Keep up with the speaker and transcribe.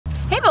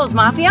Hey Bills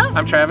Mafia!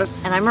 I'm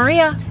Travis. And I'm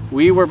Maria.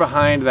 We were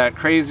behind that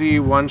crazy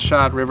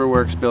one-shot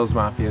Riverworks Bills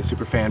Mafia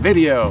superfan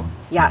video.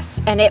 Yes,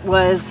 and it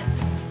was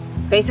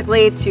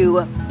basically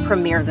to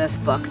premiere this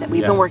book that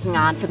we've been working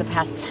on for the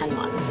past 10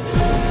 months.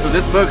 So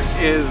this book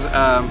is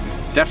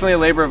definitely a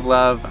labor of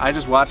love. I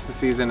just watched the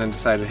season and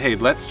decided, hey,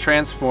 let's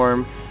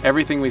transform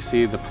everything we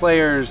see, the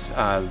players,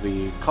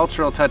 the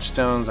cultural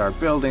touchstones, our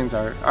buildings,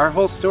 our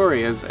whole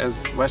story as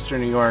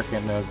Western New York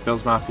and the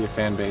Bills Mafia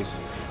fan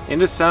base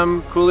into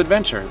some cool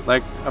adventure,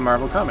 like a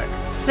Marvel comic.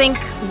 Think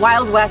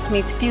Wild West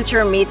meets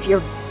Future meets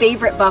your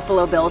favorite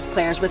Buffalo Bills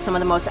players with some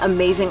of the most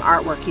amazing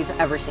artwork you've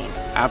ever seen.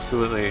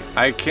 Absolutely.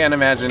 I can't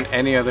imagine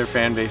any other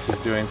fan bases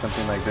doing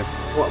something like this.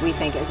 What we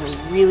think is a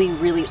really,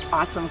 really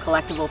awesome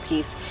collectible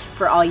piece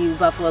for all you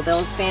Buffalo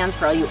Bills fans,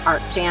 for all you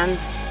art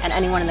fans, and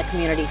anyone in the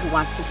community who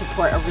wants to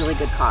support a really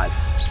good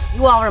cause.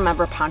 You all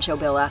remember Pancho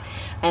Billa,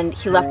 and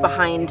he left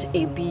behind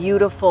a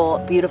beautiful,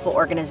 beautiful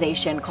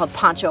organization called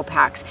Pancho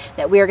Packs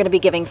that we are going to be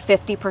giving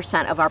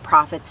 50% of our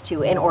profits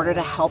to in order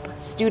to help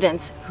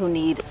students who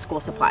need school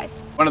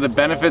supplies. One of the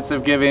benefits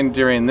of giving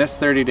during this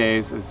 30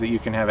 days is that you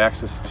can have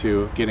access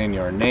to getting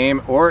your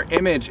name or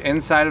image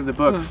inside of the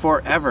book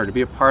forever to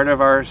be a part of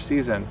our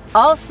season.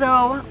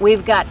 Also,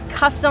 we've got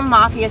custom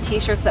Mafia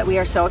t-shirts that we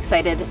are so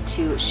excited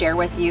to share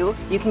with you.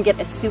 You can get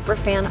a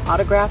Superfan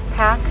autograph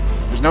pack.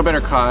 There's no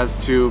better cause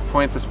to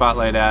point the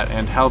spotlight at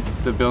and help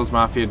the Bills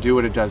Mafia do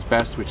what it does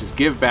best, which is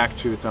give back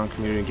to its own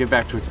community, give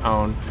back to its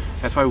own.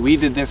 That's why we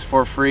did this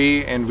for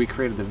free, and we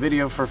created the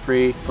video for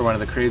free for one of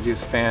the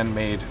craziest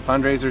fan-made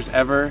fundraisers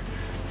ever.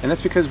 And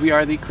that's because we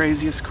are the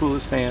craziest,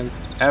 coolest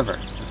fans ever,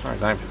 as far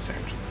as I'm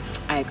concerned.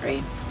 I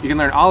agree. You can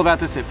learn all about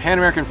this at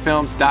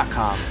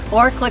panamericanfilms.com.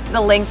 Or click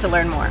the link to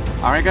learn more.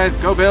 All right, guys,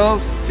 go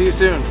Bills. See you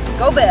soon.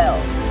 Go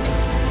Bills.